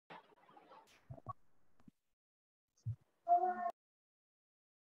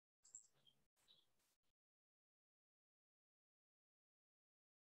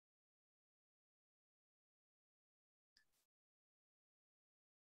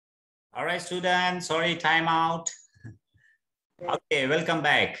All right, students, sorry, time out. Okay, welcome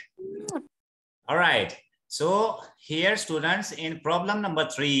back. All right, so here students in problem number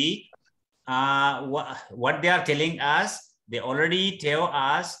 3, what they are telling us, they already tell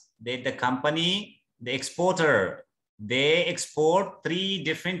us that the company, the exporter, they export 3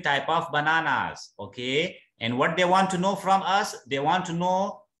 different type of bananas, okay? And what they want to know from us, they want to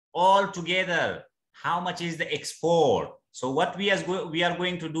know all together, how much is the export? So what we are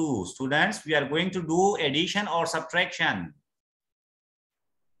going to do, students, we are going to do addition or subtraction.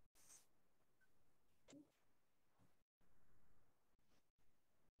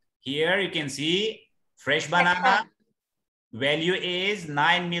 Here you can see fresh banana value is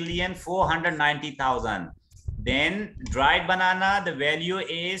 9,490,000. Then dried banana, the value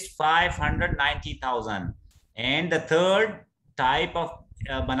is 590,000. And the third type of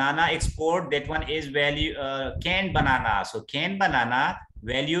banana export, that one is value canned banana. So canned banana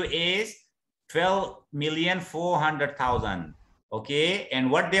value is 12,400,000. Okay, and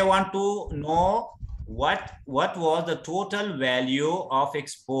what they want to know, what was the total value of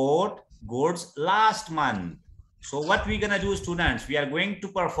export goods last month? So what we're gonna do, students, we are going to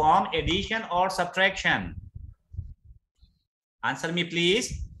perform addition or subtraction. Answer me,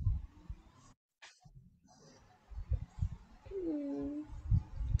 please.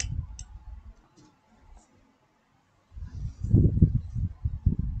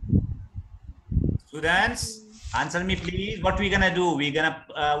 Students, answer me, please. What we're gonna do? We're gonna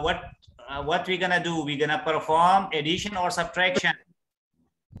what we're gonna do? We're gonna perform addition or subtraction.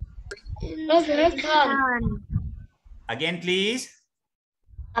 Subtraction. Again, please.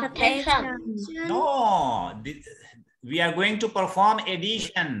 Subtraction. No, we are going to perform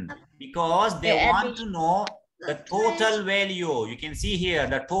addition because they want to know the total value. You can see here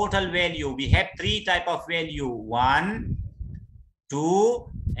the total value. We have 3 type of value: 1, 2,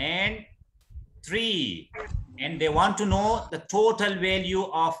 and 3. And they want to know the total value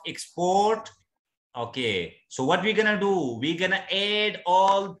of export. Okay, so what we're gonna do, we're gonna add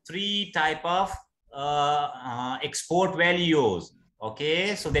all 3 type of export values.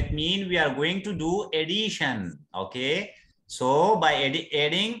 Okay, so that means we are going to do addition. Okay, so by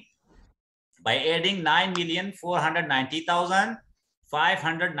adding 9,490,000,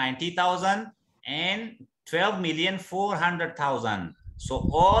 590,000, and 12,400,000. So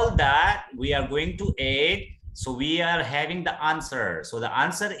all that we are going to add. So we are having the answer. So the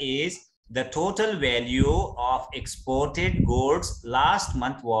answer is the total value of exported goods last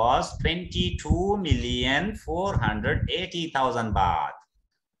month was 22,480,000 baht.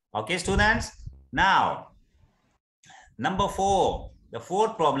 Okay, students. Now, number 4, the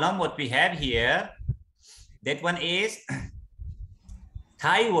fourth problem, what we have here, that one is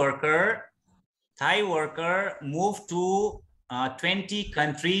Thai worker moved to 20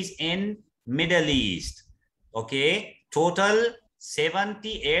 countries in Middle East. Okay, total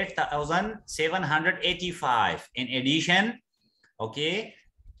 78,785. In addition, okay,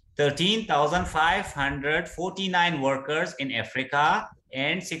 13,549 workers in Africa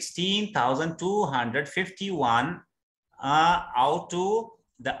and 16,251 out to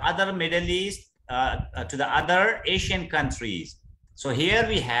the other Middle East, to the other Asian countries. So here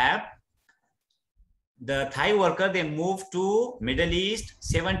we have the Thai worker, they moved to Middle East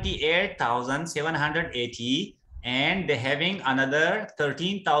 78,780, and they're having another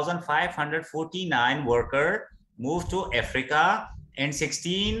 13,549 worker moved to Africa, and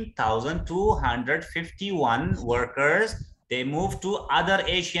 16,251 workers, they moved to other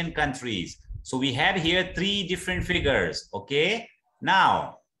Asian countries. So we have here 3 different figures. Okay,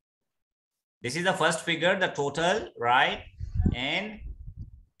 now this is the first figure, the total, right? And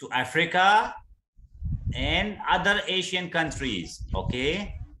to Africa and other Asian countries.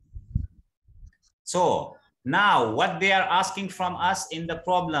 Okay, so now what they are asking from us in the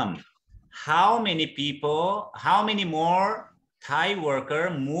problem, how many people, how many more Thai worker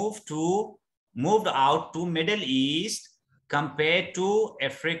moved out to Middle East compared to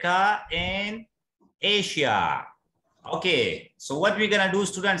Africa and Asia? Okay, so what we're gonna do,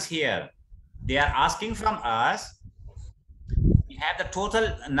 students, here, they are asking from us, we have the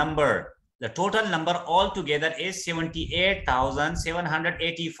total number. The total number altogether is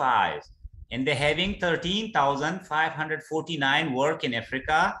 78,785. And they're having 13,549 work in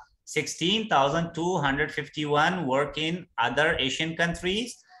Africa, 16,251 work in other Asian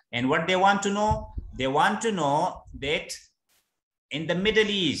countries. And what they want to know? They want to know that in the Middle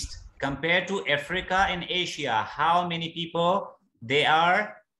East, compared to Africa and Asia, how many people they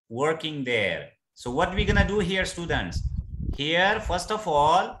are working there. So what we're gonna do here, students? Here, first of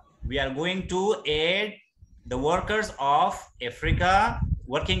all, we are going to add the workers of Africa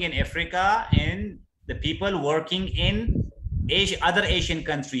working in Africa and the people working in Asia, other Asian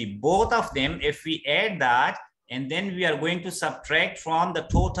country, both of them, if we add that, and then we are going to subtract from the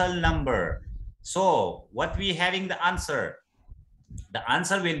total number. So what we having the answer? The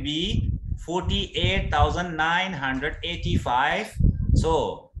answer will be 48,985.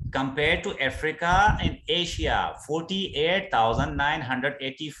 So compared to Africa and Asia,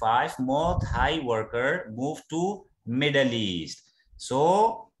 48,985 more Thai worker moved to Middle East.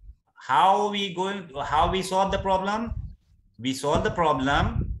 So how we solve the problem? We solve the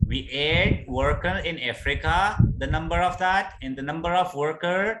problem. We add worker in Africa, the number of that, and the number of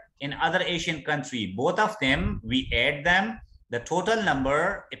worker in other Asian country. Both of them, we add them. The total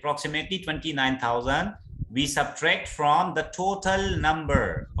number, approximately 29,000, we subtract from the total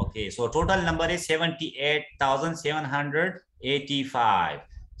number. Okay, so total number is 78,785.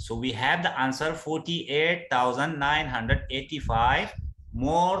 So we have the answer 48,985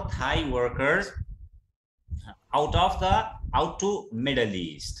 more Thai workers out to Middle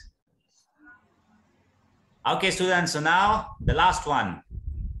East. Okay, students, so now the last one.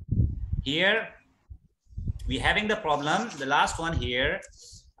 Here, we having the problem, the last one here,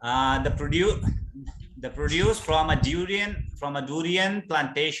 the produce from a durian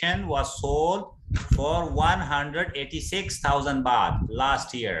plantation was sold for 186,000 baht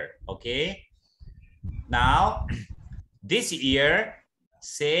last year. Okay. Now, this year,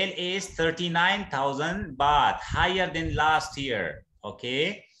 sale is 39,000 baht, higher than last year.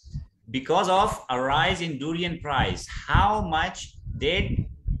 Okay. Because of a rise in durian price, how much did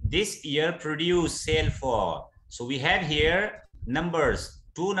this year produce sale for? So we have here numbers,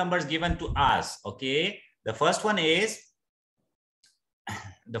 two numbers given to us. Okay, the first one is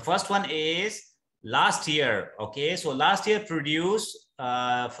last year. Okay, so last year produced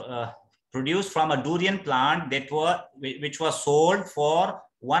from a durian plant which was sold for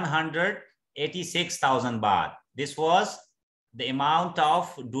 186,000 baht. This was the amount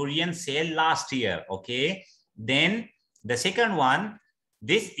of durian sale last year. Okay, then the second one,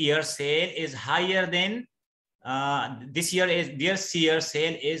 this year sale is higher than this year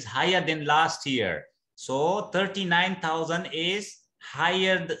sale is higher than last year. So 39,000 is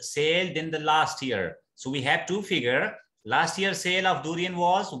higher sale than the last year. So we have to figure last year sale of durian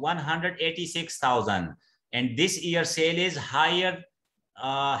was 186,000 and this year sale is higher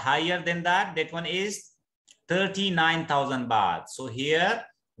than that. That one is 39,000 baht. So here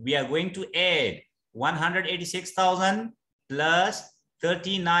we are going to add 186,000 plus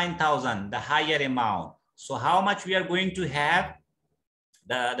 39,000, the higher amount. So how much we are going to have?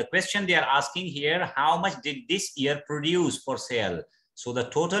 The question they are asking here, how much did this year produce for sale? So the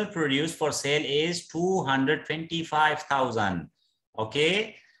total produced for sale is 225,000.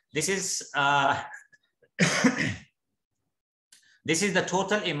 Okay, this is this is the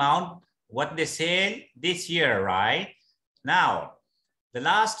total amount what they sell this year, right? Now, the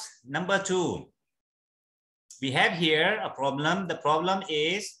last number 2. We have here a problem. The problem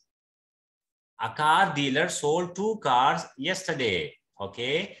is a car dealer sold 2 cars yesterday.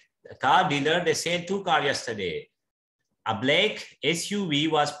 Okay, the car dealer, they sold 2 cars yesterday. A black SUV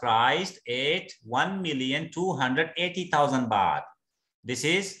was priced at 1,280,000 baht. This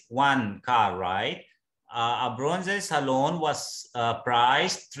is one car, right? A bronze salon was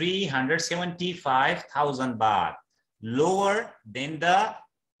priced 375,000 baht, lower than the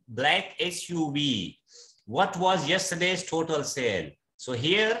black SUV. What was yesterday's total sale? So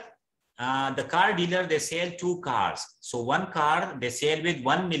here, the car dealer, they sell 2 cars. So one car they sell with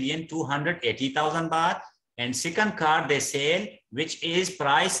 1,280,000 baht, and second car they sell which is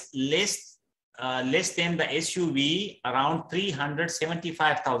priced less than the SUV, around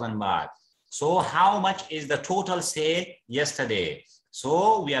 375,000 baht. So how much is the total sale yesterday?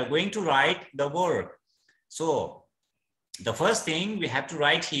 So we are going to write the work. So the first thing we have to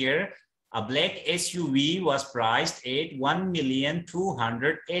write here, a black SUV was priced at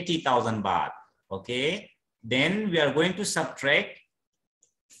 1,280,000 baht. Okay. Then we are going to subtract.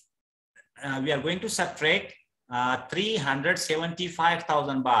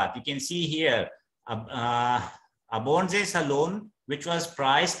 375,000 baht. You can see here a bronze salon which was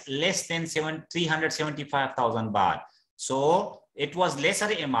priced less than 375,000 baht. So it was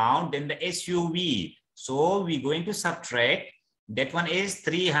lesser amount than the SUV. So we're going to subtract. That one is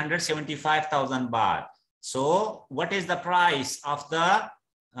 375,000 baht. So what is the price of the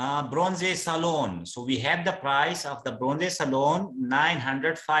bronze salon? So we have the price of the bronze salon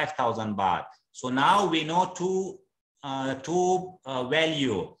 905,000 baht. So now we know two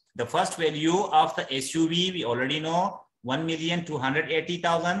value. The first value of the SUV we already know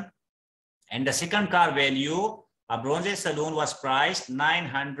 1,280,000, and the second car value a bronze saloon was priced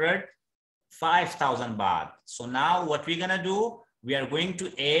 905,000 baht. So now what we're gonna do, we are going to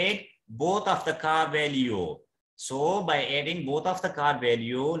add both of the car value. So by adding both of the car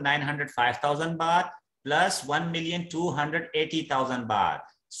value, 905,000 baht plus 1,280,000 baht.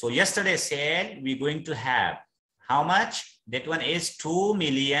 So yesterday's sale, we're going to have how much? That one is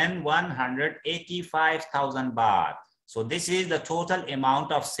 2,185,000 baht. So this is the total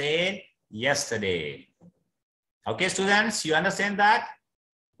amount of sale yesterday. Okay, students, you understand that?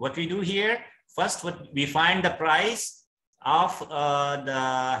 What we do here, first we find the price of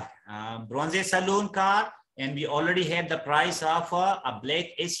the bronze saloon car, and we already have the price of a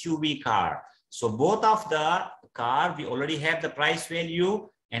black SUV car. So both of the car, we already have the price value,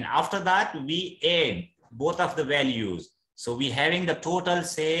 and after that we add both of the values. So we having the total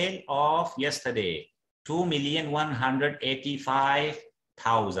sale of yesterday,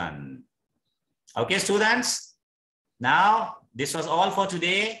 2,185,000. Okay, students. Now this was all for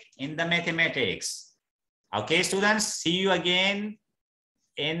today in the mathematics. Okay, students. See you again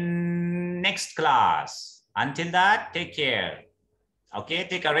in next class. Until that, take care. Okay,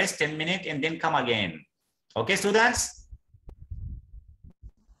 take a rest 10 minutes and then come again. Okay, students.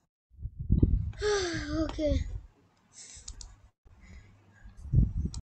 Okay.